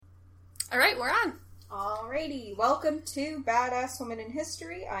Alright, we're on. Alrighty, welcome to Badass Women in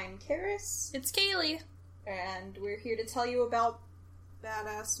History. I'm Karis. It's Kaylee. And we're here to tell you about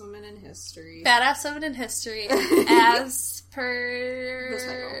Badass Women in History. Badass Women in History, as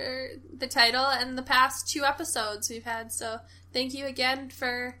per the title and the past 2 episodes we've had. So thank you again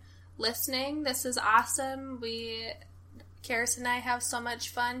for listening. This is awesome. Karis and I have so much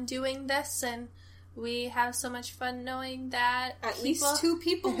fun doing this, and we have so much fun knowing that at least 2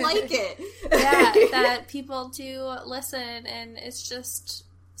 people like it. Yeah, that people do listen, and it's just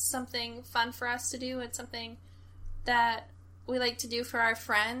something fun for us to do, and something that we like to do for our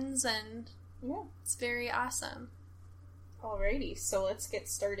friends, and it's very awesome. Alrighty, so let's get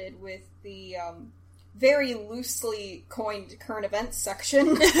started with the very loosely coined current events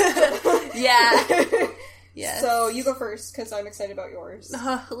section. Yeah. Yes. So you go first, because I'm excited about yours.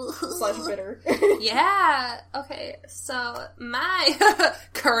 / bitter. Yeah. Okay, so my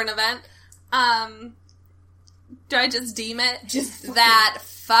current event, do I just deem it? Just that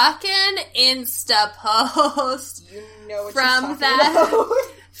fucking Insta post. You know what from you're that talking about.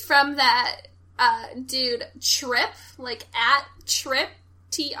 From that dude Tripp, like at Tripp,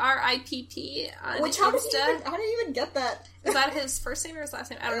 TRIPP on Which Insta. how do you even get that? Is that his first name or his last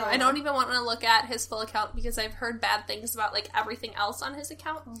name? I don't know. I don't even want to look at his full account because I've heard bad things about, like, everything else on his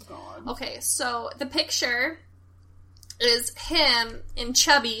account. Oh, God. Okay, so the picture is him in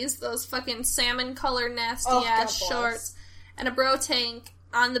chubbies, those fucking salmon-colored nasty-ass shorts, and a bro tank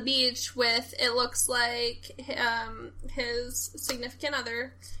on the beach with, it looks like, his significant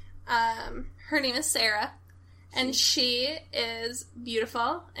other. Her name is Sarah. And she is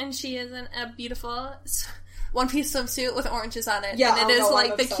beautiful, and she is in a beautiful one-piece swimsuit with oranges on it. Yeah, and it is,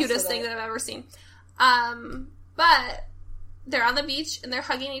 like, the cutest thing that I've ever seen. But they're on the beach, and they're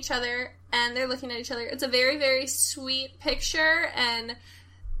hugging each other, and they're looking at each other. It's a very, very sweet picture, and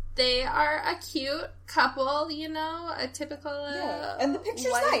they are a cute couple, you know, a typical, yeah, and the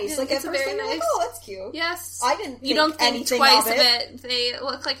picture's nice. Like, at first you're like, oh, that's cute. Yes. I didn't think You don't think anything twice of it. They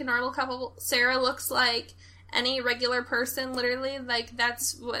look like a normal couple. Sarah looks like any regular person, literally. Like, I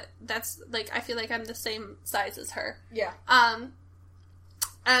feel like I'm the same size as her. Yeah.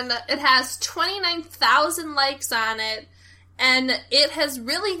 And it has 29,000 likes on it, and it has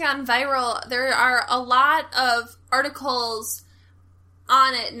really gone viral. There are a lot of articles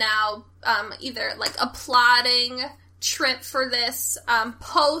on it now, either, like, applauding Tripp for this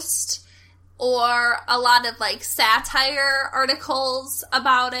post, or a lot of, like, satire articles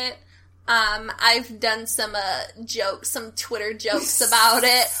about it. I've done some some Twitter jokes about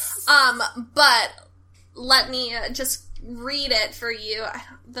it, but let me just read it for you.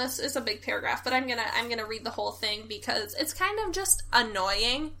 This is a big paragraph, but I'm gonna read the whole thing because it's kind of just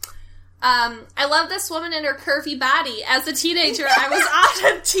annoying. I love this woman and her curvy body. As a teenager, I was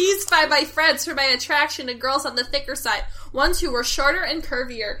often teased by my friends for my attraction to girls on the thicker side, ones who were shorter and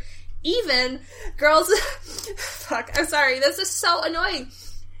curvier. Even girls... Fuck, I'm sorry, this is so annoying.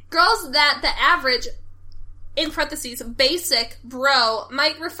 Girls that the average, in parentheses, basic bro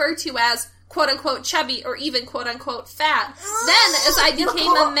might refer to as quote-unquote chubby or even quote-unquote fat. Then, as I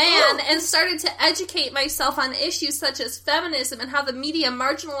became a man and started to educate myself on issues such as feminism and how the media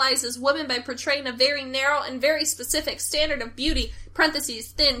marginalizes women by portraying a very narrow and very specific standard of beauty, parentheses,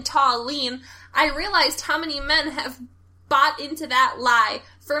 thin, tall, lean, I realized how many men have bought into that lie.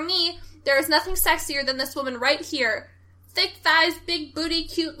 For me, there is nothing sexier than this woman right here. Thick thighs, big booty,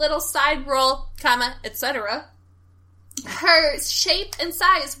 cute little side roll, comma, etc. Her shape and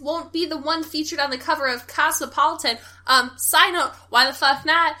size won't be the one featured on the cover of Cosmopolitan. Side note, why the fuck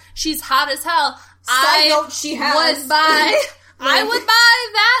not? She's hot as hell. I would buy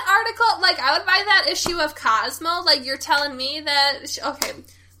that article, like, I would buy that issue of Cosmo. Like, you're telling me that,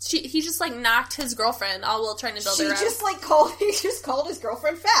 he just, like, knocked his girlfriend all while trying to build her up. He just called his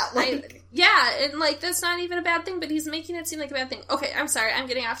girlfriend fat. Yeah, and, like, that's not even a bad thing, but he's making it seem like a bad thing. Okay, I'm sorry, I'm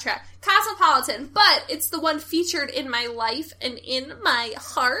getting off track. Cosmopolitan, but it's the one featured in my life and in my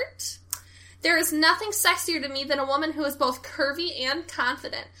heart. There is nothing sexier to me than a woman who is both curvy and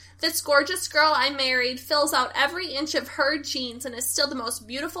confident. This gorgeous girl I married fills out every inch of her jeans and is still the most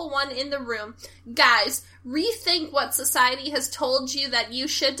beautiful one in the room. Guys, rethink what society has told you that you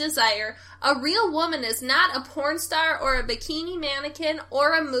should desire. A real woman is not a porn star or a bikini mannequin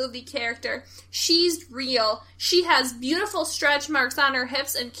or a movie character. She's real. She has beautiful stretch marks on her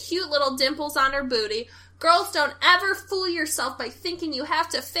hips and cute little dimples on her booty. Girls, don't ever fool yourself by thinking you have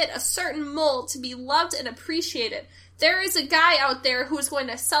to fit a certain mold to be loved and appreciated. There is a guy out there who is going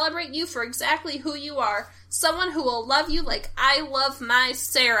to celebrate you for exactly who you are. Someone who will love you like I love my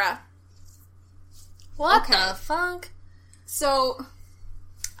Sarah. What the fuck? So,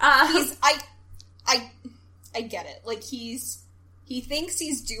 I get it. Like, he thinks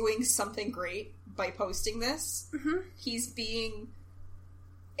he's doing something great by posting this. Mm-hmm. He's being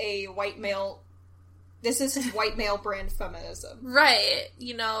a white male. This is his white male brand feminism. Right,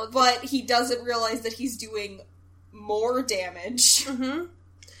 you know. But he doesn't realize that he's doing more damage. Mm-hmm.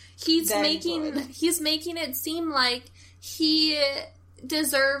 He's making it seem like he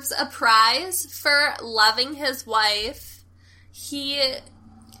deserves a prize for loving his wife. He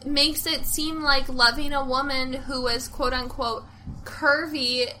makes it seem like loving a woman who is quote-unquote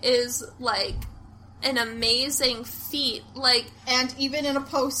curvy is, like, an amazing feat. Like, and even in a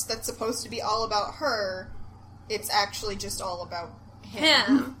post that's supposed to be all about her, it's actually just all about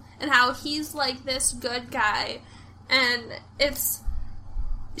him. And how he's, like, this good guy. And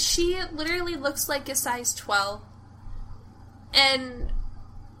she literally looks like a size 12. And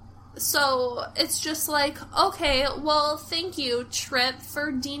so it's just like, okay, well, thank you, Tripp,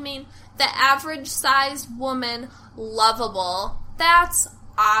 for deeming the average sized woman lovable. That's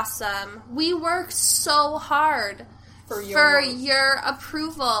awesome. We work so hard for your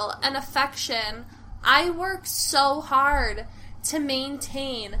approval and affection. I work so hard to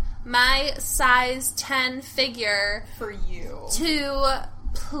maintain my size 10 figure for you to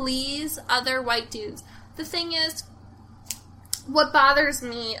please other white dudes. The thing is, what bothers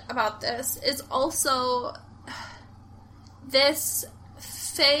me about this is also this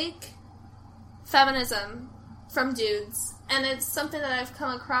fake feminism from dudes. And it's something that I've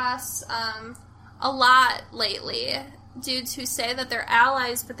come across a lot lately. Dudes who say that they're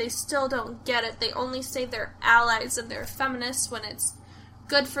allies, but they still don't get it. They only say they're allies and they're feminists when it's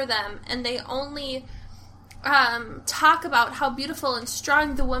good for them. And they only talk about how beautiful and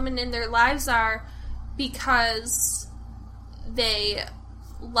strong the women in their lives are because they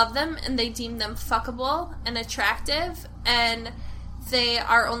love them and they deem them fuckable and attractive, and they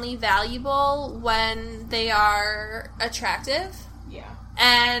are only valuable when they are attractive. Yeah.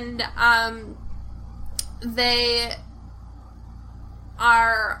 And they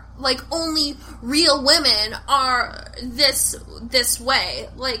are, like, only real women are this way.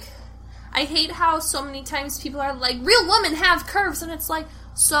 Like, I hate how so many times people are like, real women have curves, and it's like,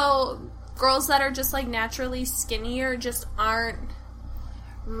 so girls that are just, like, naturally skinnier just aren't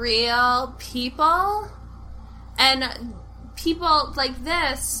real people? And people like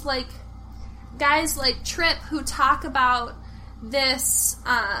this, like, guys like Tripp who talk about this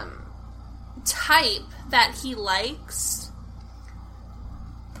type that he likes,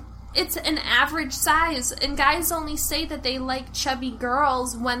 it's an average size, and guys only say that they like chubby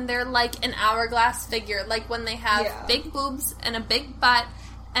girls when they're like an hourglass figure, like when they have big boobs and a big butt,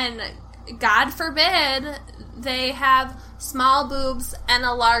 and God forbid they have small boobs and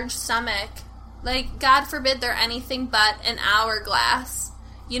a large stomach. Like, God forbid they're anything but an hourglass.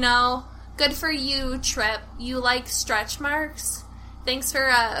 You know? Good for you, Tripp. You like stretch marks? Thanks for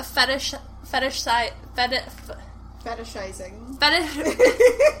fetishizing.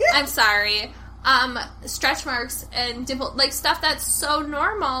 I'm sorry. Stretch marks and dimple, like, stuff that's so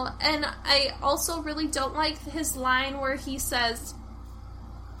normal. And I also really don't like his line where he says,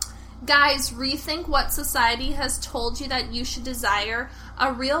 guys, rethink what society has told you that you should desire.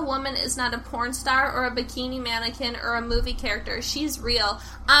 A real woman is not a porn star or a bikini mannequin or a movie character. She's real.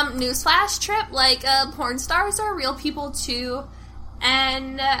 Newsflash, Tripp, like, porn stars are real people too.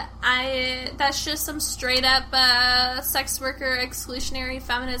 And that's just some straight up sex worker exclusionary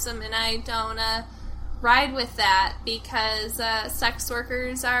feminism, and I don't ride with that, because sex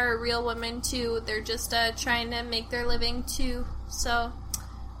workers are real women too. They're just trying to make their living too. So,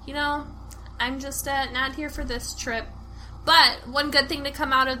 you know, I'm just not here for this, Tripp. But one good thing to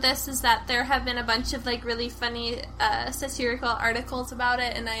come out of this is that there have been a bunch of, like, really funny satirical articles about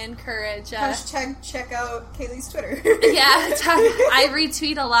it, and I encourage... Hashtag check out Kaylee's Twitter. Yeah, I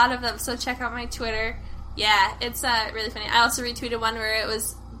retweet a lot of them, so check out my Twitter. Yeah, it's really funny. I also retweeted one where it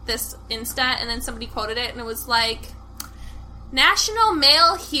was this Insta, and then somebody quoted it, and it was like, national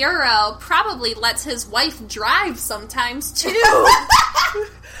male hero probably lets his wife drive sometimes, too.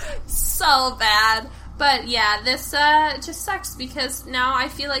 So bad. But yeah, this just sucks, because now I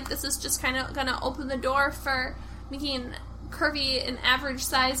feel like this is just kind of going to open the door for making curvy and average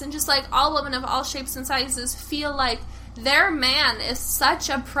size, and just like all women of all shapes and sizes feel like their man is such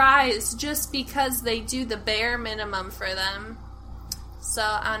a prize just because they do the bare minimum for them. So,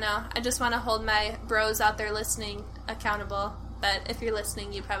 I don't know. I just want to hold my bros out there listening accountable. But if you're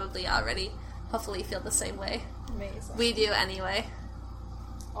listening, you probably already hopefully feel the same way. Amazing. We do anyway.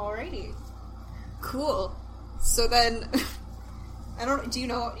 Alrighty. Cool. So then, you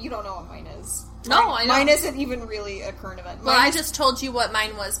don't know what mine is. No, I know. Mine isn't even really a current event. Well, I just told you what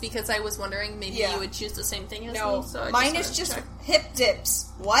mine was because I was wondering maybe you would choose the same thing as no, me. So mine is just hip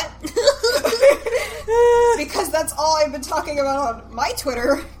dips. What? Because that's all I've been talking about on my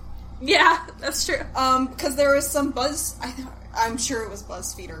Twitter. Yeah, that's true. Because there was some I'm sure it was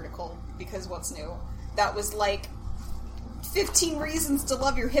BuzzFeed article, because what's new, that was like 15 reasons to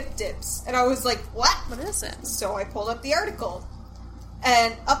love your hip dips. And I was like, what? What is it? So I pulled up the article.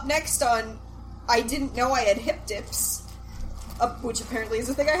 And up next on I didn't know I had hip dips, which apparently is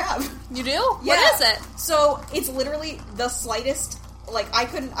a thing I have. You do? Yeah. What is it? So it's literally the slightest, like I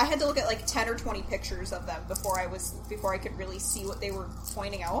had to look at like 10 or 20 pictures of them before I could really see what they were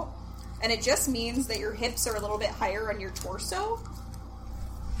pointing out. And it just means that your hips are a little bit higher on your torso.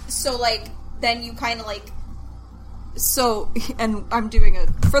 So like, then you kind of like, and I'm doing it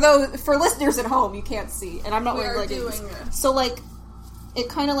for listeners at home, you can't see, and I'm not wearing leggings. So like, it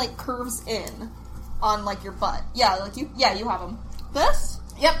kind of like curves in on like your butt. Yeah, like you have them. This?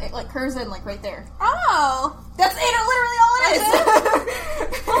 Yep, it like curves in like right there. Oh, that's literally all it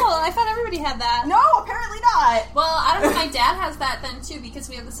is. Oh, I thought everybody had that. No, apparently not. Well, I don't know. My dad has that then too because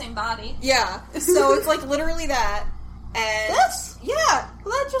we have the same body. Yeah, so it's like literally that. And this? Yeah.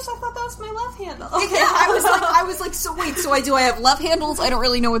 Well, I thought that was my left handle. Okay. Yeah, I was like, so wait, so do I have love handles? I don't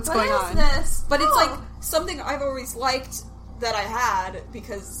really know what's going on. What is this? But it's like something I've always liked that I had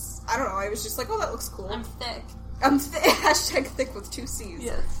because, I don't know, I was just like, oh, that looks cool. I'm thick. Hashtag thick with 2 C's.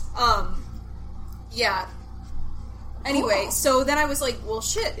 Yes. Yeah. Anyway, so then I was like, well,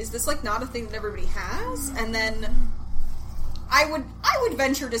 shit, is this like not a thing that everybody has? And then I would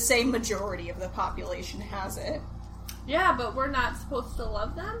venture to say majority of the population has it. Yeah, but we're not supposed to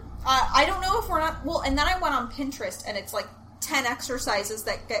love them? I don't know if we're not... Well, and then I went on Pinterest, and it's like 10 exercises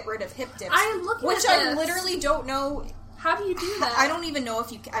that get rid of hip dips. I'm looking at which this. I literally don't know... How do you do that? I don't even know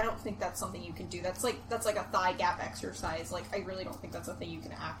if you... I don't think that's something you can do. That's like a thigh gap exercise. Like, I really don't think that's a thing you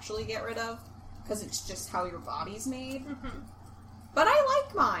can actually get rid of, because it's just how your body's made. Mm-hmm. But I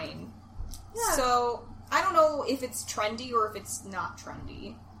like mine. Yeah. So, I don't know if it's trendy or if it's not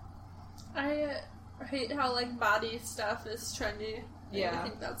trendy. I hate how, like, body stuff is trendy. Yeah. I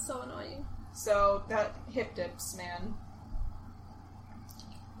think that's so annoying. So, that hip dips, man.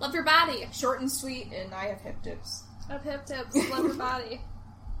 Love your body. Short and sweet, and I have hip dips. Have hip dips. Love your body.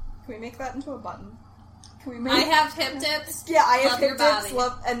 Can we make that into a button? Can we I have hip dips. Yeah, I have love hip your dips.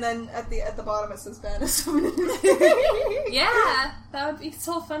 body. And then at the bottom it says Venice. Yeah, that would be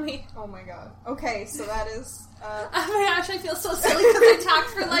so funny. Oh my god. Okay, so that is... Oh my gosh, I feel so silly because I talked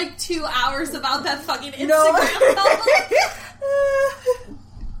for like 2 hours about that fucking Instagram. No.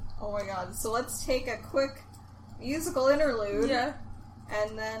 Oh my god. So let's take a quick musical interlude. Yeah.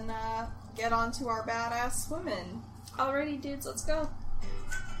 And then get on to our badass women. Alrighty, dudes, let's go.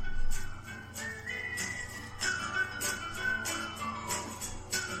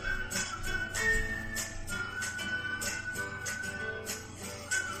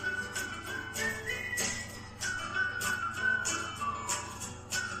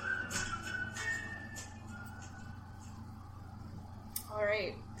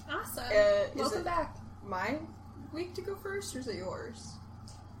 Alright. Awesome. Is Welcome it back. my week to go first, or is it yours?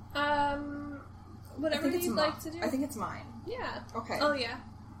 Whatever you'd like to do. I think it's mine. Yeah. Okay. Oh, yeah.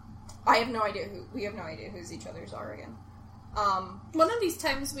 We have no idea whose each other's are again. One of these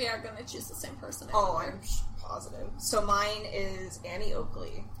times we are going to choose the same person. I'm positive. So mine is Annie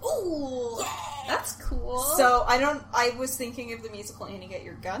Oakley. Ooh! Yeah! That's cool. So I was thinking of the musical Annie Get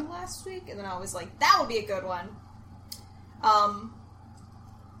Your Gun last week, and then I was like, that would be a good one.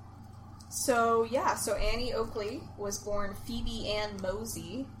 So Annie Oakley was born Phoebe Ann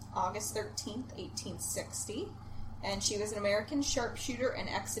Mosey, August 13th, 1860, and she was an American sharpshooter and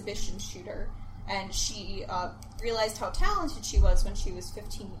exhibition shooter, and she realized how talented she was when she was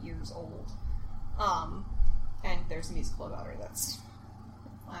 15 years old. And there's a musical about her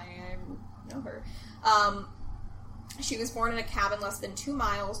I know her. She was born in a cabin less than 2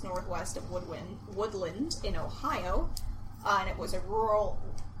 miles northwest of Woodland in Ohio, and it was a rural,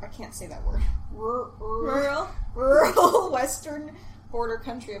 I can't say that word, rural western border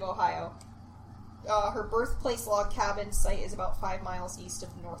country of Ohio. Her birthplace log cabin site is about 5 miles east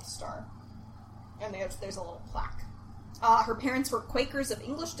of North Star, and there's a little plaque. Her parents were Quakers of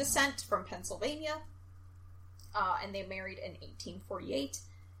English descent from Pennsylvania, and they married in 1848,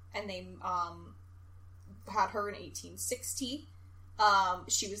 and they had her in 1860.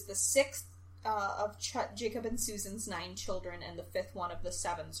 She was the 6th of Jacob and Susan's 9 children, and the 5th one of the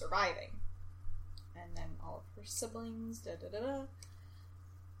 7 surviving. And then all of her siblings,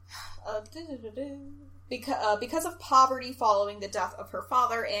 Because of poverty following the death of her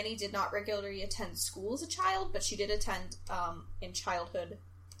father, Annie did not regularly attend school as a child, but she did attend in childhood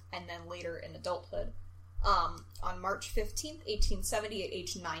and then later in adulthood. On March 15th, 1870, at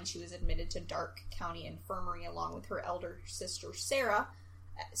age 9, she was admitted to Darke County Infirmary along with her elder sister Sarah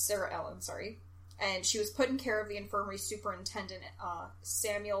Ellen, and she was put in care of the infirmary superintendent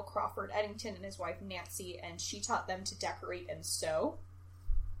Samuel Crawford Eddington and his wife Nancy, and she taught them to decorate and sew.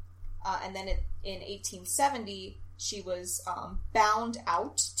 And then in 1870, she was bound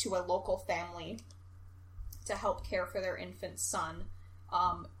out to a local family to help care for their infant son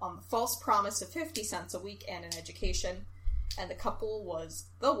on the false promise of 50 cents a week and an education. And the couple was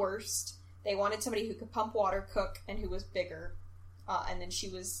the worst. They wanted somebody who could pump water, cook, and who was bigger. And then she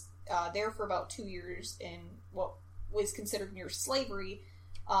was there for about 2 years in what was considered near slavery.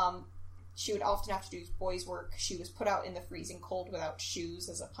 She would often have to do boys' work. She was put out in the freezing cold without shoes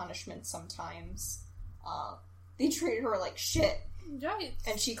as a punishment sometimes. They treated her like shit. Right.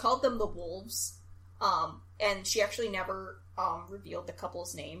 And she called them the Wolves. And she actually never revealed the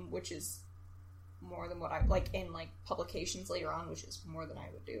couple's name, which is more than what I... in, publications later on, which is more than I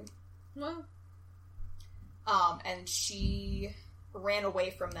would do. Well. And she ran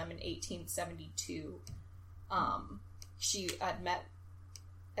away from them in 1872. She had met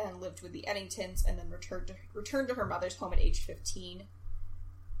and lived with the Eddingtons, and then returned to her mother's home at age 15.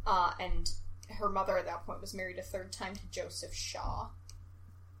 And her mother at that point was married a third time to Joseph Shaw.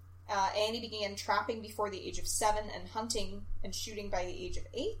 Annie began trapping before the age of 7 and hunting and shooting by the age of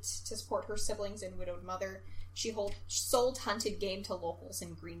 8 to support her siblings and widowed mother. She sold hunted game to locals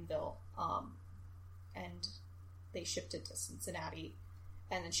in Greenville, and they shipped it to Cincinnati.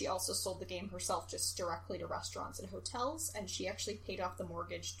 And then she also sold the game herself just directly to restaurants and hotels, and she actually paid off the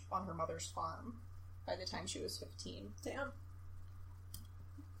mortgage on her mother's farm by the time she was 15. Damn.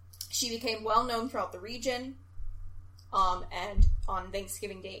 She became well known throughout the region, and on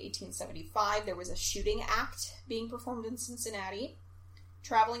Thanksgiving Day 1875, there was a shooting act being performed in Cincinnati.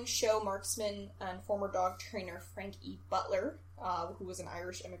 Traveling show marksman and former dog trainer Frank E. Butler, who was an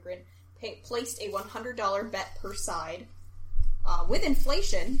Irish immigrant, placed a $100 bet per side. With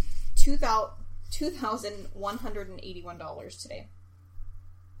inflation, $2,181 today.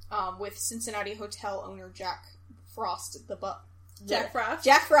 With Cincinnati hotel owner Jack Frost, Jack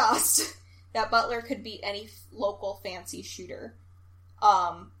Frost, that Butler could beat any local fancy shooter.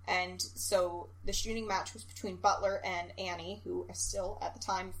 And so the shooting match was between Butler and Annie, who is still, at the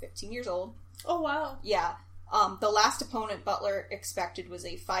time, 15 years old. Oh, wow. Yeah. The last opponent Butler expected was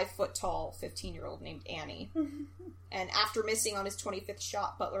a 5-foot-tall 15-year-old named Annie. And after missing on his 25th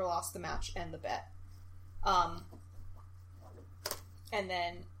shot, Butler lost the match and the bet. And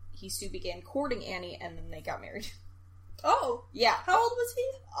then he soon began courting Annie, and then they got married. Oh. Yeah. How old was he?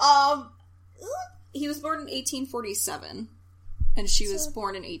 He was born in 1847, and she was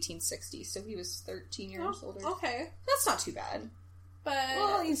born in 1860, so he was 13 years older. Okay. That's not too bad. But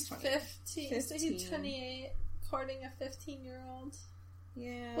well, he's 15. So he's 28, courting a 15-year-old.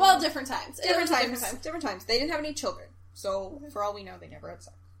 Yeah. Well, different times. Different times. They didn't have any children, so for all we know, they never had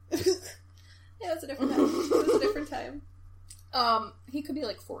sex. Yeah, it's a different time. It was a different time. He could be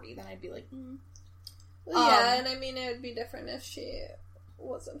 40, then I'd be like, Well, yeah, and I mean, it would be different if she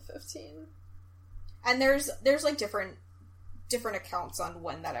wasn't 15. And there's different accounts on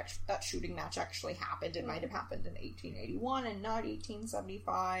when that shooting match actually happened. It might have happened in 1881 and not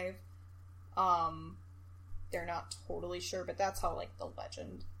 1875. They're not totally sure, but that's how the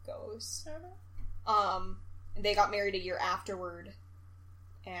legend goes. They got married a year afterward,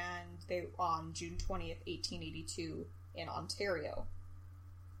 and they on June 20th, 1882 in Ontario.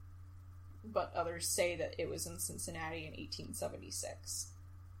 But others say that it was in Cincinnati in 1876.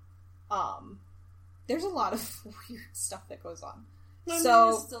 There's a lot of weird stuff that goes on. So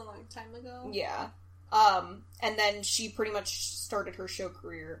it's still a long time ago. Yeah. And then she pretty much started her show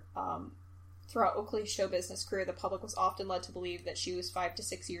career. Throughout Oakley's show business career, the public was often led to believe that she was 5 to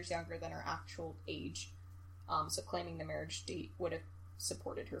 6 years younger than her actual age. So claiming the marriage date would have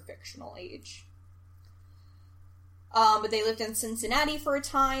supported her fictional age. But they lived in Cincinnati for a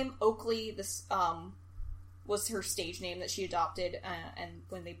time. Oakley, this was her stage name that she adopted, and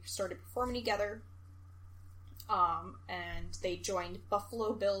when they started performing together, and they joined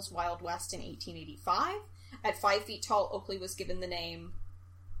Buffalo Bill's Wild West in 1885. At 5 feet tall, Oakley was given the name,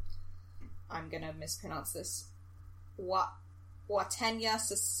 I'm gonna mispronounce this, Watenya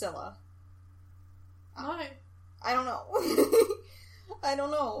Cecilia. Why? I don't know. I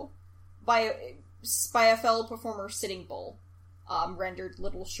don't know. By a fellow performer, Sitting Bull, rendered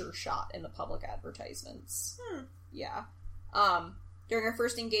Little Sure Shot in the public advertisements. Yeah. During her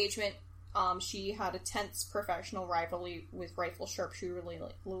first engagement, she had a tense professional rivalry with rifle sharpshooter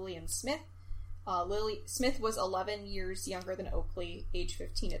Lillian Smith. Smith was 11 years younger than Oakley, age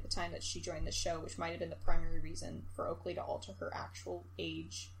 15 at the time that she joined the show, which might have been the primary reason for Oakley to alter her actual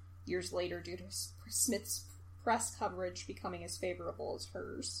age years later due to Smith's press coverage becoming as favorable as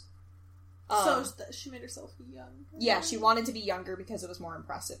hers. So she made herself young. Yeah, she wanted to be younger because it was more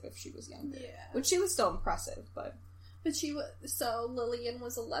impressive if she was younger. Yeah. Which she was still impressive, but... But so Lillian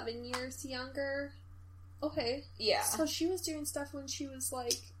was 11 years younger? Okay. Yeah. So she was doing stuff when she was,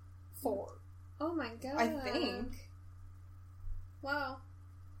 4. Oh my god. I think. Wow.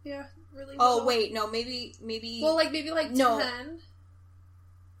 Yeah, really. Oh, little. wait, no, maybe... Well, maybe 10.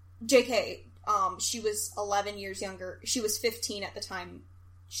 JK, she was 11 years younger. She was 15 at the time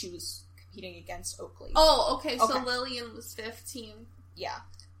she was competing against Oakley. Oh, okay, so Lillian was 15. Yeah.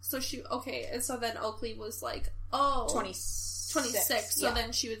 So and so then Oakley was 26, so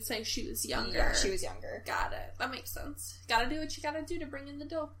then she would say she was younger. Yeah, she was younger. Got it. That makes sense. Gotta do what you gotta do to bring in the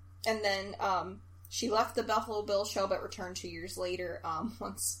dough. And then, she left the Buffalo Bill show, but returned 2 years later,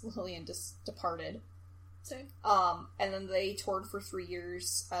 once Lillian departed. Same. And then they toured for 3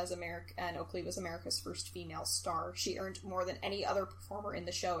 years and Oakley was America's first female star. She earned more than any other performer in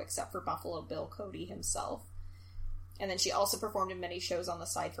the show except for Buffalo Bill Cody himself. And then she also performed in many shows on the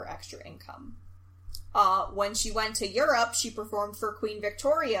side for extra income. When she went to Europe, she performed for Queen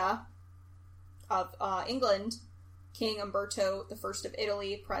Victoria of England, King Umberto I of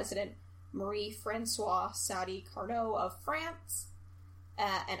Italy, President Marie-Francoise Sadi Carnot of France,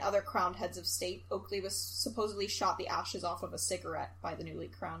 and other crowned heads of state. Oakley was supposedly shot the ashes off of a cigarette by the newly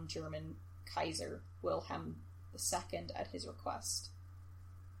crowned German Kaiser Wilhelm II at his request.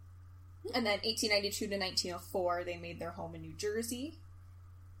 And then 1892 to 1904, they made their home in New Jersey.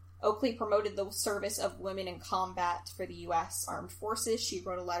 Oakley promoted the service of women in combat for the U.S. Armed Forces. She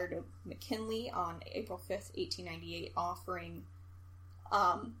wrote a letter to McKinley on April 5th, 1898, offering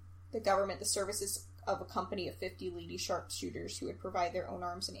the government the services of a company of 50 lady sharpshooters who would provide their own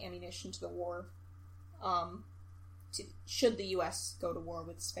arms and ammunition to the war, should the U.S. go to war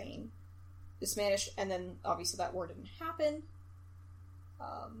with Spain. The Spanish, and then obviously that war didn't happen.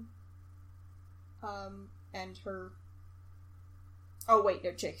 And her... Oh, wait,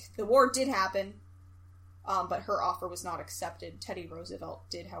 no, Jake. The war did happen, but her offer was not accepted. Teddy Roosevelt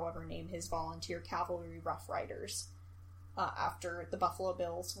did, however, name his volunteer cavalry Rough Riders after the Buffalo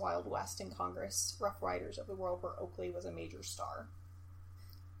Bills, Wild West, and Congress Rough Riders of the world, where Oakley was a major star.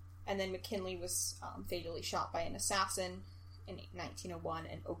 And then McKinley was fatally shot by an assassin in 1901,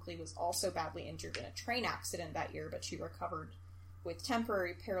 and Oakley was also badly injured in a train accident that year, but she recovered with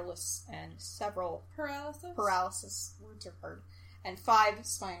temporary paralysis and several... Paralysis? Words are hard. And 5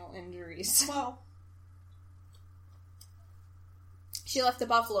 spinal injuries. Wow. She left the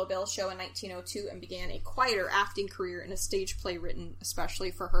Buffalo Bill show in 1902 and began a quieter acting career in a stage play written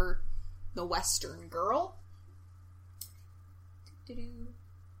especially for her, The Western Girl.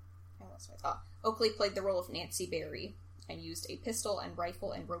 Oakley played the role of Nancy Berry and used a pistol and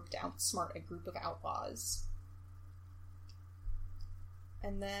rifle and roped to outsmart a group of outlaws.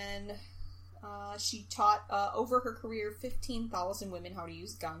 And then she taught, over her career, 15,000 women how to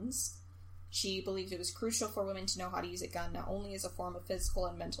use guns. She believed it was crucial for women to know how to use a gun, not only as a form of physical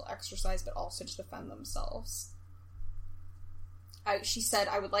and mental exercise, but also to defend themselves. She said,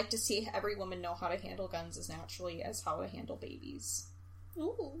 "I would like to see every woman know how to handle guns as naturally as how to handle babies."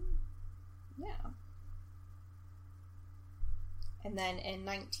 Ooh. Yeah. And then in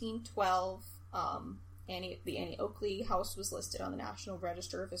 1912, the Annie Oakley house was listed on the National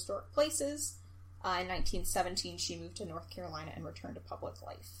Register of Historic Places. In 1917, she moved to North Carolina and returned to public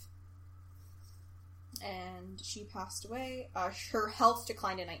life. And she passed away. Her health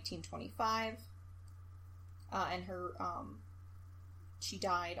declined in 1925. And she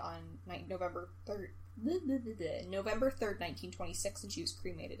died on November 3rd, 1926, and she was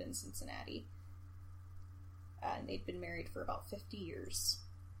cremated in Cincinnati. And they'd been married for about 50 years.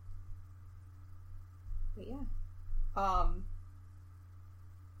 But yeah.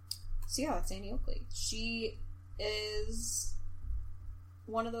 So yeah, that's Annie Oakley. She is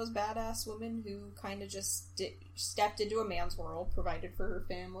one of those badass women who kind of just stepped into a man's world, provided for her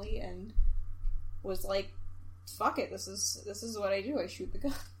family, and was like, fuck it, this is what I do. I shoot the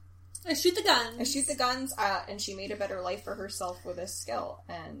gun. I shoot the guns. I shoot the guns, and she made a better life for herself with this skill,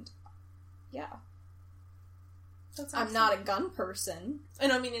 and yeah. That's awesome. I'm not a gun person. I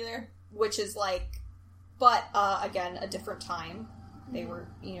know, me neither. Which is like, but, again, a different time. They were,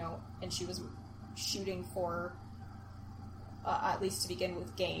 and she was shooting for, at least to begin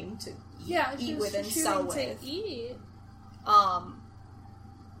with, game to eat with and sell with. To eat.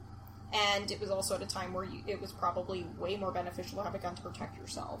 And it was also at a time where it was probably way more beneficial to have a gun to protect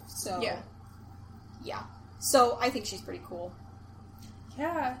yourself. So, yeah. So, I think she's pretty cool.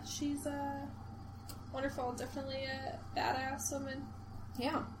 Yeah, she's wonderful. Definitely a badass woman.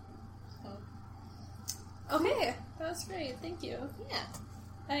 Yeah. Okay, that was great. Thank you. Yeah.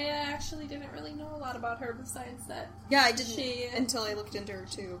 I actually didn't really know a lot about her besides that. Yeah, I didn't until I looked into her,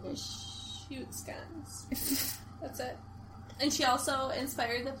 too. But... shoots guns. That's it. And she also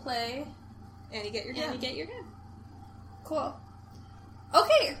inspired the play Annie Get Your Gun. Annie Get Your Gun. Cool.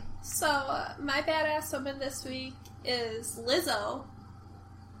 Okay, so my badass woman this week is Lizzo.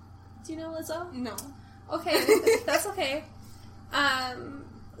 Do you know Lizzo? No. Okay, that's okay.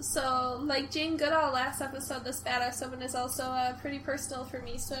 So, like Jane Goodall last episode, this badass woman is also pretty personal for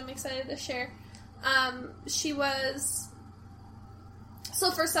me, so I'm excited to share. She was... So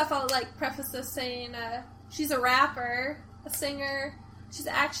first off, I'll preface this saying she's a rapper, a singer. She's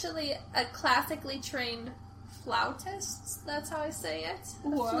actually a classically trained flautist. That's how I say it. A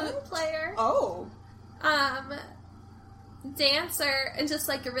flute player. Oh. Dancer, and just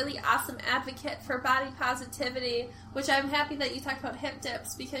a really awesome advocate for body positivity, which I'm happy that you talked about hip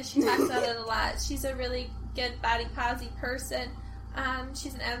dips because she talks about it a lot. She's a really good body posy person.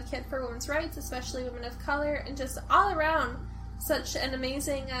 She's an advocate for women's rights, especially women of color, and just all around such an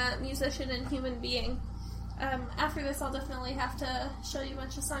amazing musician and human being. After this, I'll definitely have to show you a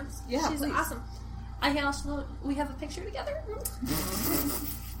bunch of songs. Yeah, she's please. Awesome. I can also... We have a picture together?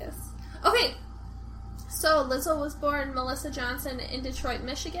 Yes. Okay. So, Lizzo was born Melissa Johnson in Detroit,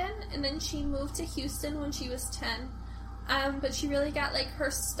 Michigan, and then she moved to Houston when she was 10. But she really got, her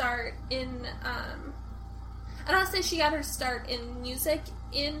start in... I don't say she got her start in music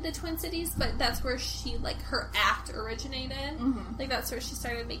in the Twin Cities, but that's where she, her act originated. Mm-hmm. That's where she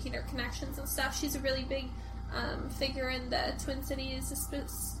started making her connections and stuff. She's a really big figure in the Twin Cities,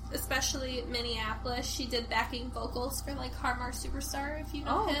 especially Minneapolis. She did backing vocals for, Har Mar Superstar, if you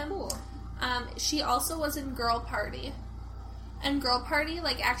know him. Cool. She also was in Girl Party. And Girl Party,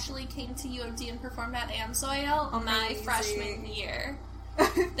 actually came to UMD and performed at AMSOIL my freshman year.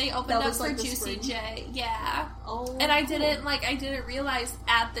 They opened up for Juicy J. Yeah. Oh. And I didn't realize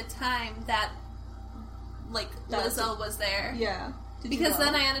at the time that, Lizzo was there. Yeah. Because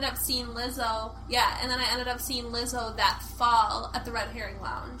then I ended up seeing Lizzo, and then I ended up seeing Lizzo that fall at the Red Herring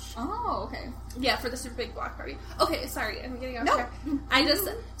Lounge. Oh, okay. Yeah, for the super big block party. Okay, sorry, I'm getting off track.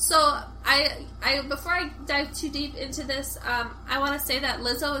 Before I dive too deep into this, I want to say that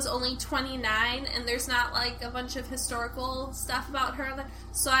Lizzo is only 29, and there's not, a bunch of historical stuff about her.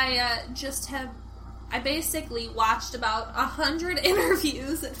 So I basically watched about 100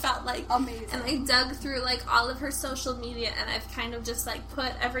 interviews, it felt like. Amazing. And I dug through, all of her social media, and I've kind of just,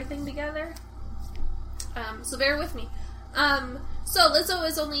 put everything together. So bear with me. So Lizzo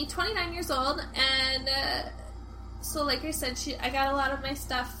is only 29 years old, and, so like I said, I got a lot of my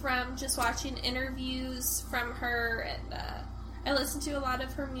stuff from just watching interviews from her, and, I listen to a lot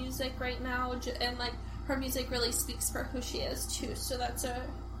of her music right now, and, her music really speaks for who she is, too, so that's,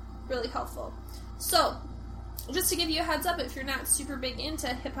 really helpful. So, just to give you a heads up, if you're not super big into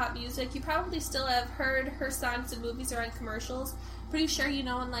hip-hop music, you probably still have heard her songs in movies or on commercials. Pretty sure you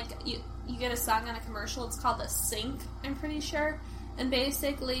know when, you get a song on a commercial, it's called a sync, I'm pretty sure. And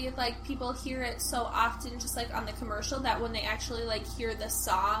basically, people hear it so often just, on the commercial that when they actually, hear the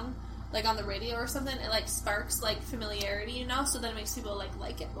song, on the radio or something, it, sparks, familiarity, you know? So then it makes people,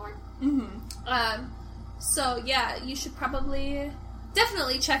 like it more. Mm-hmm. So, yeah, you should probably...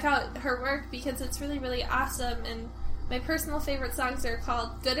 definitely check out her work because it's really, really awesome. And my personal favorite songs are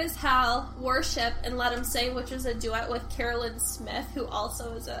called Good as Hell, Worship, and Let 'Em Say, which is a duet with Carolyn Smith, who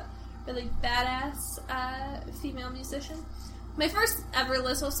also is a really badass female musician. My first ever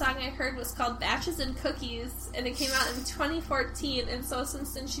Lizzo song I heard was called Batches and Cookies, and it came out in 2014. And so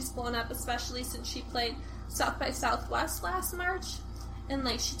since then she's blown up, especially since she played South by Southwest last March. And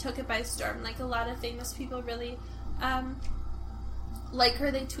she took it by storm. A lot of famous people really... like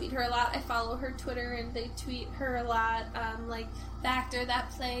her, they tweet her a lot. I follow her Twitter, and they tweet her a lot. The actor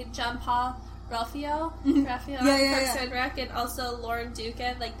that played John Paul Raphael, Parks and Rec, and also Lauren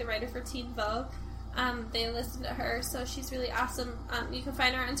Duquette, the writer for Teen Vogue. They listen to her, so she's really awesome. You can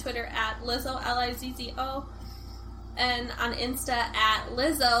find her on Twitter at Lizzo, Lizzo, and on Insta at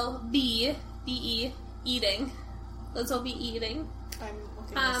Lizzo B-E, eating. Lizzo B eating. I'm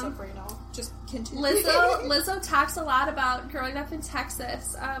looking this up right now. Just continue. Lizzo talks a lot about growing up in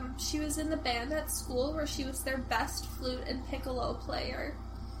Texas. She was in the band at school where she was their best flute and piccolo player.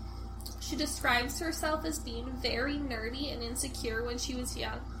 She describes herself as being very nerdy and insecure when she was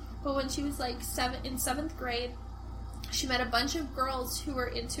young. But when she was in 7th grade, she met a bunch of girls who were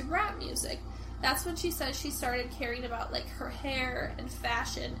into rap music. That's when she says she started caring about, like, her hair and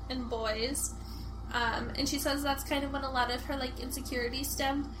fashion and boys. And she says that's kind of when a lot of her, like, insecurities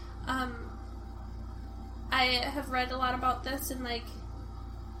stemmed. I have read a lot about this, and, like,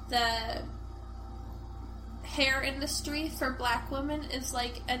 the hair industry for black women is,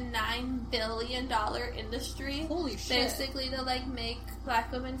 like, a $9 billion industry. Holy shit. Basically to, like, make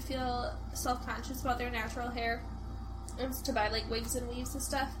black women feel self-conscious about their natural hair. And to buy, like, wigs and weaves and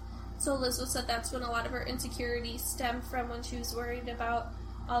stuff. So Lizzo said that's when a lot of her insecurities stemmed from, when she was worried about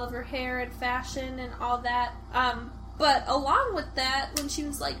all of her hair and fashion and all that. But along with that, when she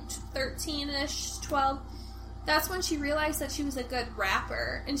was like 13-ish, 12, that's when she realized that she was a good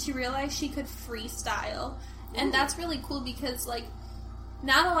rapper, and she realized she could freestyle. Ooh. And that's really cool because, like,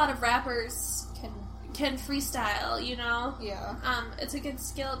 not a lot of rappers can freestyle, you know? Yeah. It's a good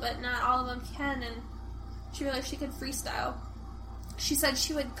skill, but not all of them can, and she realized she could freestyle. She said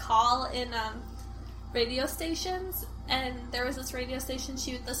she would call in radio stations, and there was this radio station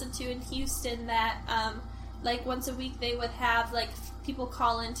she would listen to in Houston that, like, once a week they would have, like, people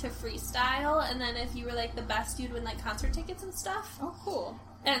call in to freestyle, and then if you were, like, the best, you'd win, like, concert tickets and stuff. Oh, cool.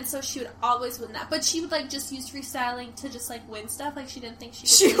 And so she would always win that. But she would, like, just use freestyling to just, like, win stuff. Like, she didn't think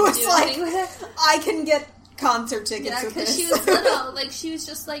she could was do like, anything with it. I can get concert tickets with this. Yeah, because she was little. Like, she was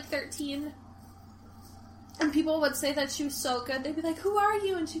just, like, 13. And people would say that she was so good. They'd be like, who are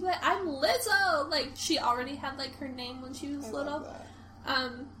you? And she'd be like, I'm Lizzo. Like, she already had, like, her name when she was little.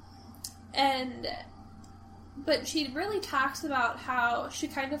 But she really talks about how she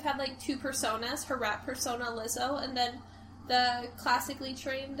kind of had, like, two personas. Her rap persona, Lizzo, and then the classically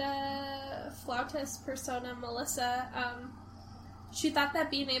trained flautist persona, Melissa. She thought that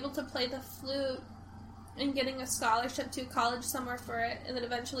being able to play the flute and getting a scholarship to a college somewhere for it, and then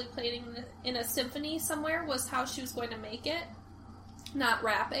eventually playing in a symphony somewhere was how she was going to make it, not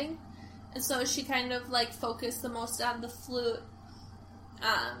rapping. And so she kind of, like, focused the most on the flute,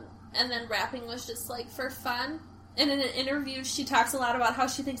 and then rapping was just, like, for fun. And in an interview, she talks a lot about how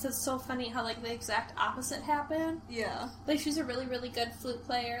she thinks it's so funny how, like, the exact opposite happened. Yeah. Like, she's a really, really good flute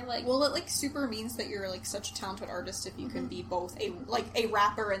player. Like, well, it, like, super means that you're, like, such a talented artist if you can be both a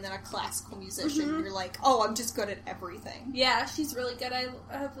rapper and then a classical musician. Mm-hmm. You're like, oh, I'm just good at everything. Yeah, she's really good. I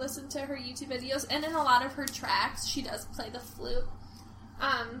have listened to her YouTube videos, and in a lot of her tracks, she does play the flute.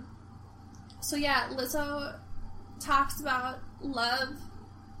 So yeah, Lizzo talks about love,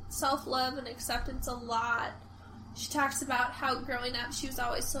 self-love, and acceptance a lot. She talks about how growing up she was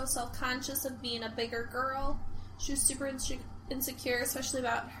always so self-conscious of being a bigger girl. She was super insecure, especially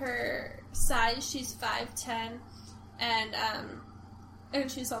about her size. She's 5'10",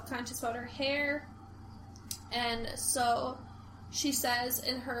 and she's self-conscious about her hair. And so she says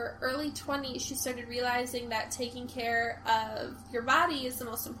in her early 20s she started realizing that taking care of your body is the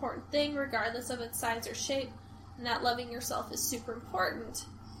most important thing, regardless of its size or shape, and that loving yourself is super important.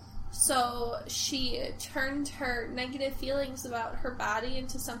 So she turned her negative feelings about her body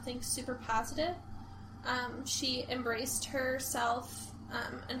into something super positive. She embraced herself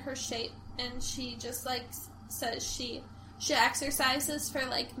and her shape, and she just, like, says she exercises for,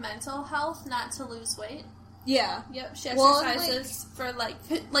 like, mental health, not to lose weight. Yeah. Yep, she exercises for, like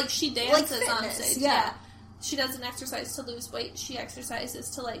she dances like on stage. Yeah. She doesn't exercise to lose weight. She exercises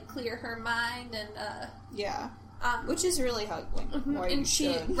to, like, clear her mind and, yeah. Which is really how, like, why and you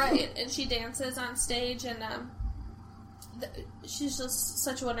should. Right, and she dances on stage, and she's just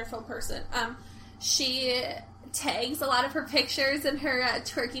such a wonderful person. She tags a lot of her pictures in her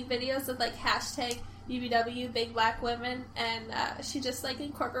twerking videos with, like, hashtag BBW, Big Black Women, and she just, like,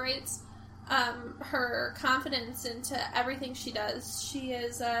 incorporates her confidence into everything she does. She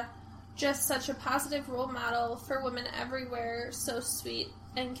is just such a positive role model for women everywhere, so sweet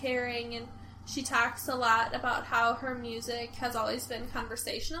and caring, and she talks a lot about how her music has always been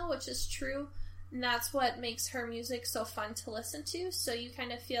conversational, which is true, and that's what makes her music so fun to listen to. So you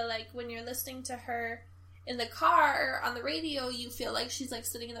kind of feel like when you're listening to her in the car or on the radio, you feel like she's, like,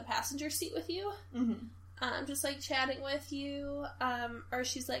 sitting in the passenger seat with you, just, like, chatting with you, or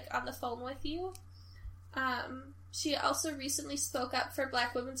she's, like, on the phone with you. She also recently spoke up for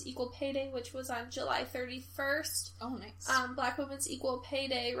Black Women's Equal Pay Day, which was on July 31st. Oh, nice. Black Women's Equal Pay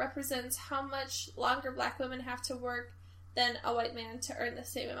Day represents how much longer Black women have to work than a white man to earn the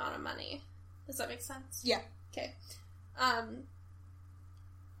same amount of money. Does that make sense? Yeah. Okay.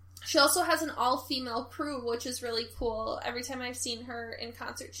 She also has an all-female crew, which is really cool. Every time I've seen her in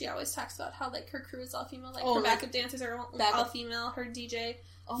concert, she always talks about how, like, her crew is all-female. Like, her backup dancers are all-female. Her DJ,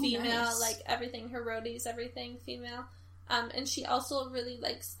 female. Nice. Like, everything. Her roadies, everything, female. And she also really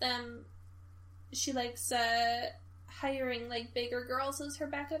likes them. She likes hiring, like, bigger girls as her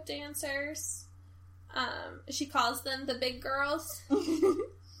backup dancers. She calls them the big girls.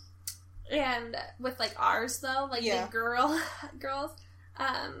 And with, like, R's, though, like, big girls.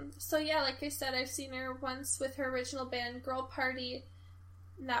 So, yeah, like I said, I've seen her once with her original band, Girl Party.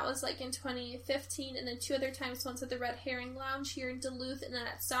 And that was, like, in 2015. And then 2 other times, once at the Red Herring Lounge here in Duluth, and then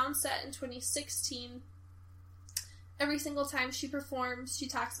at Soundset in 2016. Every single time she performs, she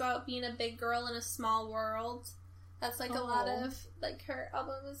talks about being a big girl in a small world. That's, like, a lot of, like, her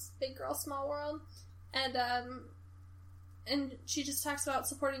album is Big Girl, Small World. And she just talks about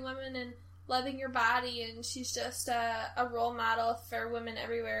supporting women and loving your body, and she's just a role model for women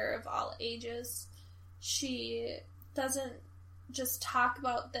everywhere of all ages. She doesn't just talk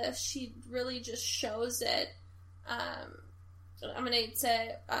about this, she really just shows it. I'm going to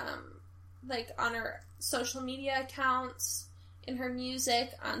say, like, on her social media accounts, in her music,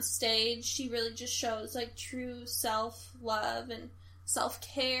 on stage, she really just shows, like, true self-love and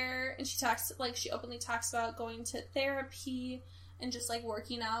self-care, and she openly talks about going to therapy and just, like,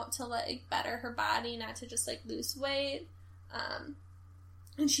 working out to, like, better her body, not to just, like, lose weight,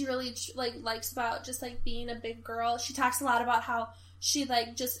 and she really, like, likes about just, like, being a big girl. She talks a lot about how she,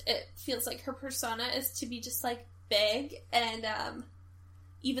 like, just, it feels like her persona is to be just, like, big, and,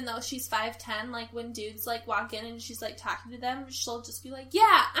 even though she's 5'10", like, when dudes, like, walk in and she's, like, talking to them, she'll just be like,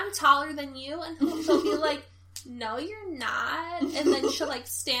 yeah, I'm taller than you, and she'll be like, no, you're not, and then she'll, like,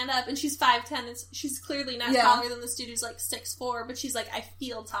 stand up, and she's 5'10", and she's clearly not taller than this dude who's, like, 6'4", but she's like, I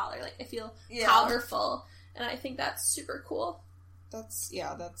feel taller, like, I feel powerful, and I think that's super cool. That's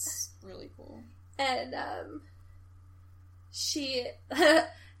really cool. And, she,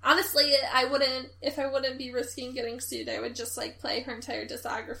 honestly, if I wouldn't be risking getting sued, I would just, like, play her entire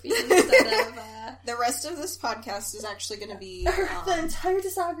discography instead of, the rest of this podcast is actually going to be, the entire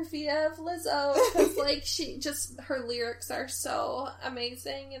discography of Lizzo, because, like, her lyrics are so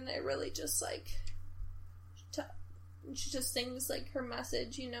amazing, and they really just, like, she just sings, like, her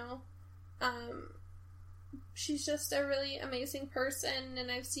message, you know? She's just a really amazing person, and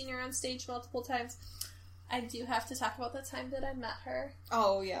I've seen her on stage multiple times. I do have to talk about the time that I met her.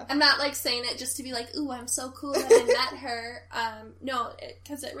 Oh, yeah. I'm not, like, saying it just to be like, ooh, I'm so cool that I met her. No,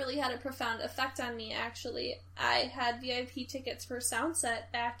 because it really had a profound effect on me, actually. I had VIP tickets for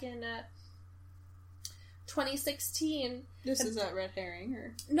Soundset back in 2016. This is at Red Herring,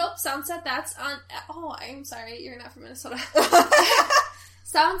 or? Nope, Soundset, that's on... Oh, I'm sorry, you're not from Minnesota.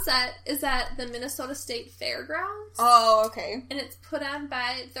 Soundset is at the Minnesota State Fairgrounds. Oh, okay. And it's put on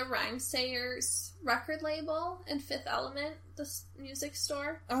by the Rhymesayers record label and Fifth Element, the music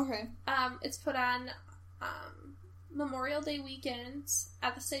store. Okay. It's put on Memorial Day weekend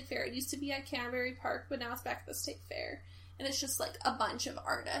at the State Fair. It used to be at Canterbury Park, but now it's back at the State Fair. And it's just, like, a bunch of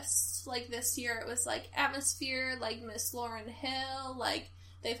artists. Like, this year it was, like, Atmosphere, like, Miss Lauryn Hill, like,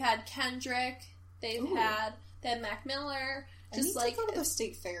 they've had Kendrick, they had Mac Miller. Just I need to go to the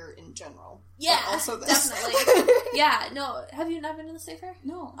State Fair in general. Yeah, also this. definitely. Yeah, no, have you not been to the State Fair?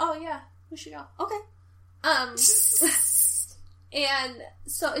 No. Oh, yeah, we should go. Okay. And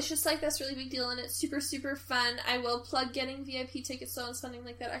so it's just, like, this really big deal, and it's super, super fun. I will plug getting VIP tickets, so I'm spending,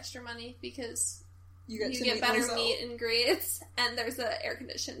 like, that extra money, because you get better meet and greets, and there's an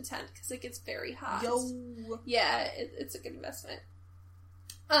air-conditioned tent, because it gets very hot. Yo! Yeah, it's a good investment.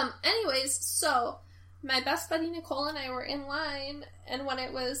 Anyways, so... my best buddy Nicole and I were in line, and when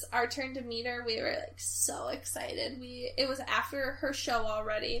it was our turn to meet her, we were, like, so excited. It was after her show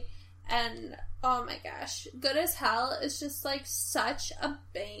already, and oh my gosh, Good as Hell is just, like, such a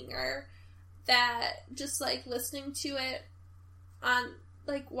banger that just, like, listening to it on,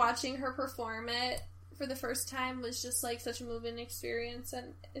 like, watching her perform it for the first time was just, like, such a moving experience,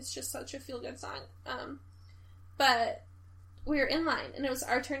 and it's just such a feel-good song. But we were in line, and it was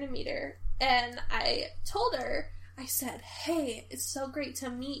our turn to meet her. And I told her, I said, hey, it's so great to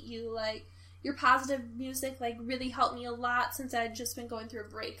meet you. Like, your positive music, like, really helped me a lot since I had just been going through a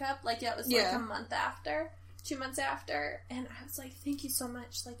breakup. Like, it was, like, a month after, 2 months after. And I was like, thank you so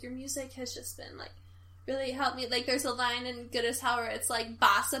much. Like, your music has just been, like, really helped me. Like, there's a line in Good as Hell where it's, like,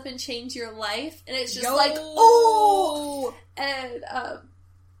 boss up and change your life. And it's just, like, oh! And I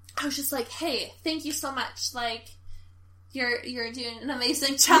was just like, hey, thank you so much. Like... You're doing an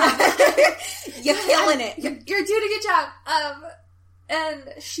amazing job. You're killing it. You're doing a good job.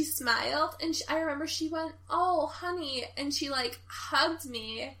 And she smiled, and I remember she went, oh, honey, and she, like, hugged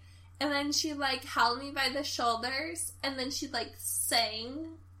me, and then she, like, held me by the shoulders, and then she, like,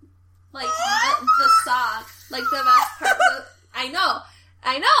 sang, like, the song, like, the best part. I know.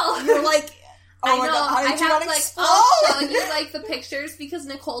 You're like, Oh I my know. God, how did you I not have, explode? I'll show you, like, the pictures, because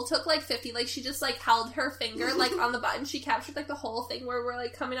Nicole took, like, 50. Like, she just, like, held her finger, like, on the button. She captured, like, the whole thing where we're,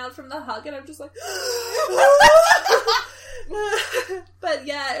 like, coming out from the hug, and I'm just like... But,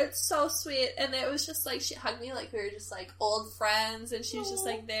 yeah, it's so sweet. And it was just, like, she hugged me like we were just, like, old friends, and she was just,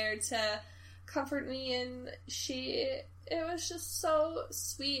 like, there to comfort me, and it was just so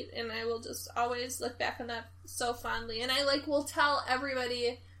sweet, and I will just always look back on that so fondly. And I, like, will tell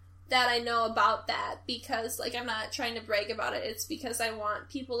everybody that I know about that, because, like, I'm not trying to brag about it. It's because I want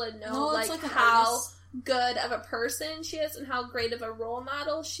people to know, like how good of a person she is and how great of a role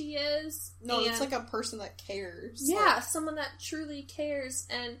model she is. No, and, it's like a person that cares. Yeah, someone that truly cares.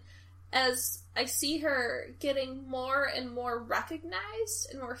 And as I see her getting more and more recognized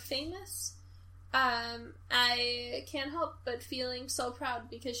and more famous, I can't help but feeling so proud,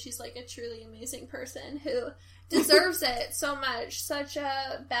 because she's, like, a truly amazing person who deserves it so much. Such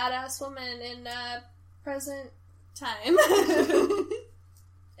a badass woman in present time.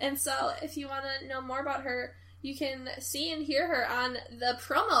 And so, if you want to know more about her, you can see and hear her on the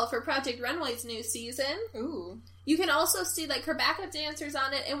promo for Project Runway's new season. Ooh. You can also see, like, her backup dancers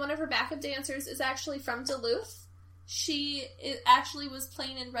on it, and one of her backup dancers is actually from Duluth. She actually was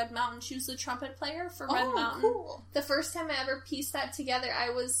playing in Red Mountain. She was the trumpet player for Red Mountain. Cool. The first time I ever pieced that together,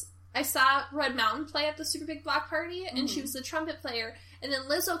 I saw Red Mountain play at the Super Big Block Party, and she was the trumpet player. And then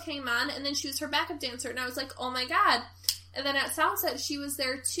Lizzo came on, and then she was her backup dancer, and I was like, oh my god. And then at Soundset, she was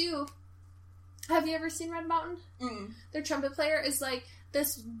there too. Have you ever seen Red Mountain? Mm. Their trumpet player is, like,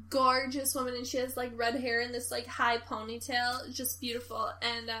 this gorgeous woman, and she has, like, red hair and this, like, high ponytail. Just beautiful.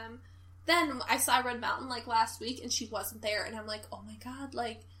 And then I saw Red Mountain, like, last week, and she wasn't there, and I'm like, oh my god,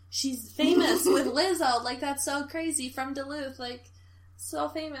 like, she's famous with Lizzo. Like, that's so crazy, from Duluth, like, so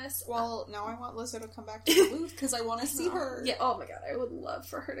famous. Well, now I want Lizzo to come back to Duluth, because I want to see her. Yeah, oh my god, I would love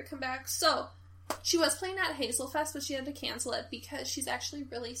for her to come back. So, she was playing at Hazelfest, but she had to cancel it because she's actually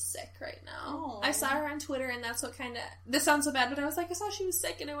really sick right now. Aww. I saw her on Twitter, and that's what kind of... This sounds so bad, but I was like, I saw she was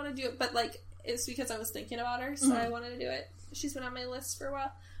sick, and I want to do it. But, like, it's because I was thinking about her, so I wanted to do it. She's been on my list for a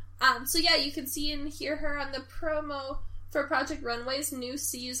while. So, yeah, you can see and hear her on the promo for Project Runway's new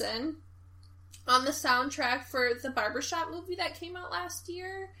season, on the soundtrack for the Barbershop movie that came out last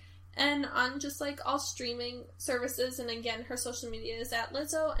year, and on just, like, all streaming services. And again, her social media is at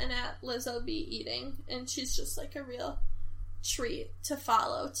Lizzo and at Lizzo Be Eating, and she's just, like, a real treat to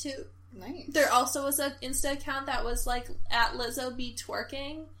follow too. Nice. There also was an Insta account that was, like, at Lizzo Be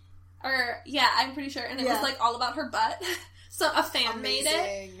Twerking, or yeah, I'm pretty sure, and it was, like, all about her butt. So a fan made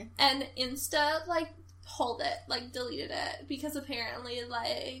it, and Insta, like, pulled it, like, deleted it, because apparently,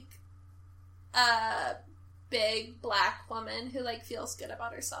 like, a big black woman who, like, feels good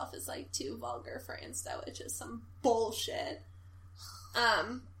about herself is, like, too vulgar for Insta, which is some bullshit.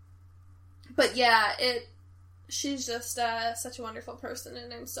 But yeah, she's just such a wonderful person,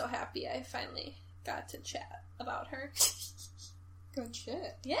 and I'm so happy I finally got to chat about her. Good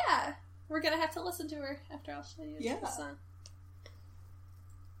shit. Yeah. We're gonna have to listen to her after I'll show you the song.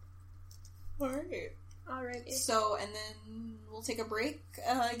 Alright. Alrighty. So, and then we'll take a break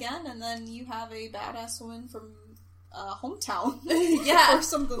again, and then you have a badass woman from Hometown. Yeah. Or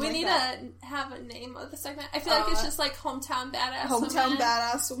something we like need that. to have a name of the segment. I feel like it's just like Hometown Badass Woman. Hometown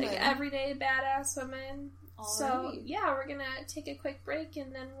Badass Woman. Like everyday badass woman. Alrighty. So, yeah, we're gonna take a quick break,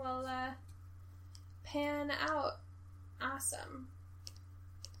 and then we'll pan out. Awesome.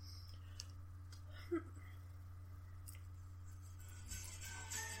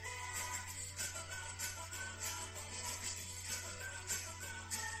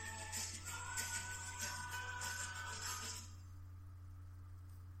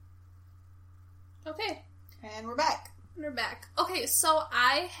 Okay. And we're back. We're back. Okay, so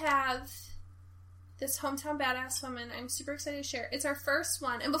I have this Hometown Badass Woman I'm super excited to share. It's our first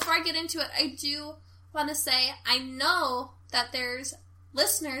one. And before I get into it, I do want to say I know that there's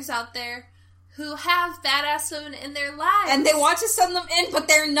listeners out there who have badass women in their lives. And they want to send them in, but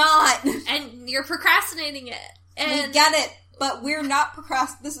they're not. And you're procrastinating it. And we get it. But we're not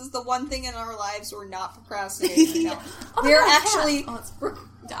procrastinating. This is the one thing in our lives we're not procrastinating. No. Oh, we're no, actually... Oh, it's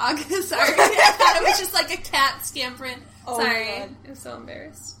dog. Sorry. I thought it was just like a cat scampering. Oh, sorry. I'm so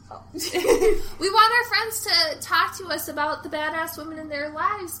embarrassed. Oh. We want our friends to talk to us about the badass women in their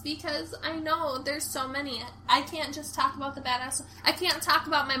lives, because I know there's so many. I can't just talk about the badass... I can't talk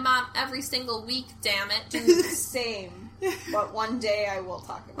about my mom every single week, damn it. Dude, same. But one day I will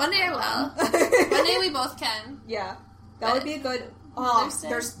talk about it. One day I will. One day we both can. Yeah. That would be a good...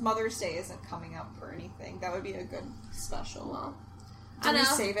 Mother's Day isn't coming up or anything. That would be a good special. Well, Did we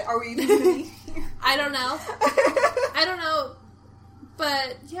save it? Are we even going to be here? I don't know. I don't know.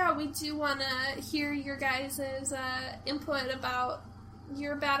 But, yeah, we do want to hear your guys' input about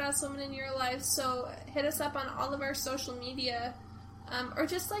your badass woman in your life, so hit us up on all of our social media, or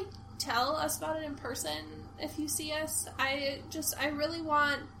just, like, tell us about it in person if you see us. I really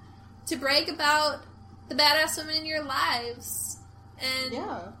want to brag about the badass women in your lives, and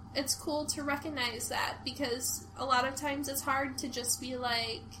it's cool to recognize that, because a lot of times it's hard to just be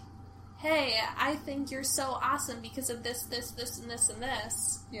like, hey, I think you're so awesome because of this, this, this, and this, and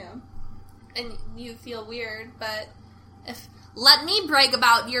this. Yeah. And you feel weird, but let me brag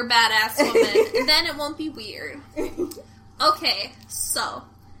about your badass woman, then it won't be weird. Okay, so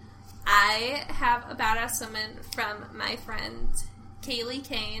I have a badass woman from my friend Kaylee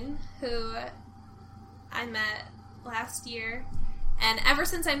Kane, who I met last year. And ever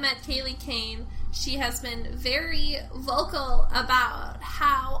since I met Kaylee Kane, she has been very vocal about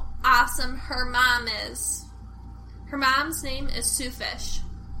how awesome her mom is. Her mom's name is Sue Fish.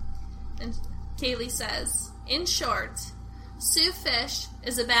 And Kaylee says, in short, Sue Fish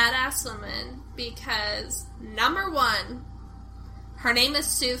is a badass woman because, number one, her name is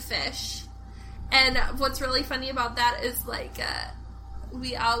Sue Fish. And what's really funny about that is, like,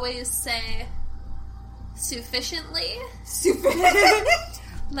 we always say sufficiently.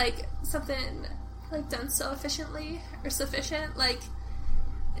 Like, something, like, done so efficiently or sufficient. Like,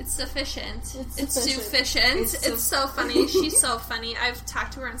 it's sufficient. It's sufficient. It's so funny. She's so funny. I've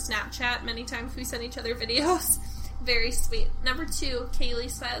talked to her on Snapchat many times. We send each other videos. Very sweet. Number two, Kaylee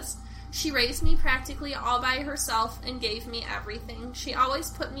says, she raised me practically all by herself and gave me everything. She always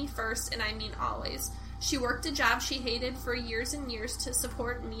put me first, and I mean always. She worked a job she hated for years and years to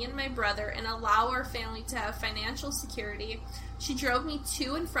support me and my brother and allow our family to have financial security. She drove me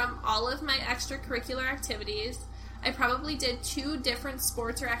to and from all of my extracurricular activities. I probably did 2 different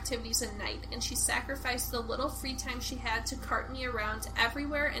sports or activities a night, and she sacrificed the little free time she had to cart me around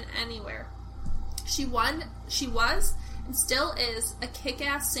everywhere and anywhere. She was and still is a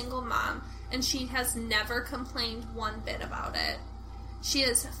kick-ass single mom, and she has never complained one bit about it. She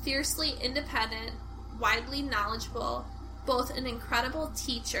is fiercely independent, widely knowledgeable, both an incredible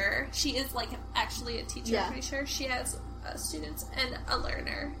teacher. She is, like, actually a teacher, I'm pretty sure. She has students and a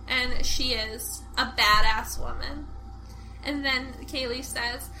learner, and she is a badass woman. And then Kaylee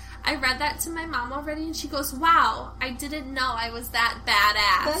says, I read that to my mom already, and she goes, wow, I didn't know I was that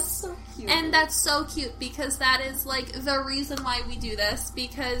badass. That's so cute. And that's so cute, because that is, like, the reason why we do this,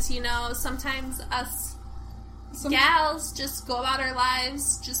 because, you know, sometimes us gals just go about our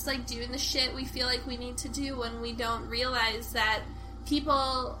lives just, like, doing the shit we feel like we need to do when we don't realize that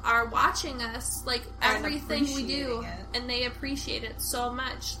people are watching us, like, everything we do, and they appreciate it so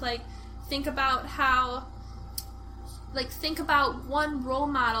much. Like, think about one role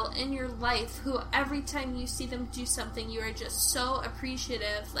model in your life who every time you see them do something, you are just so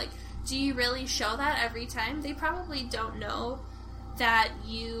appreciative. Like, do you really show that every time? They probably don't know that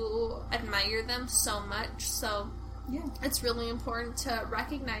you admire them so much, so it's really important to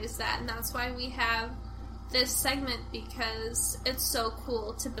recognize that, and that's why we have this segment, because it's so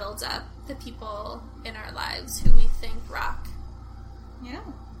cool to build up the people in our lives who we think rock. Yeah.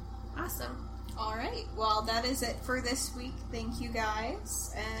 Awesome. Alright, well, that is it for this week. Thank you,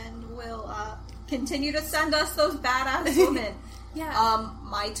 guys, and we'll continue to send us those badass women.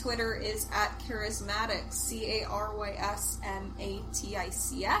 My Twitter is @charismatics,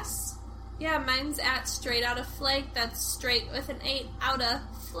 CARYSMATICS. Yeah, mine's @straight out of flake. That's straight with an 8 out of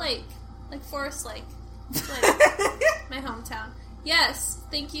flake, like Forest Lake, my hometown. Yes,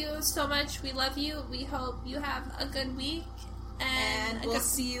 thank you so much. We love you. We hope you have a good week, and we'll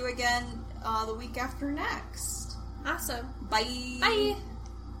see you again the week after next. Awesome. Bye. Bye.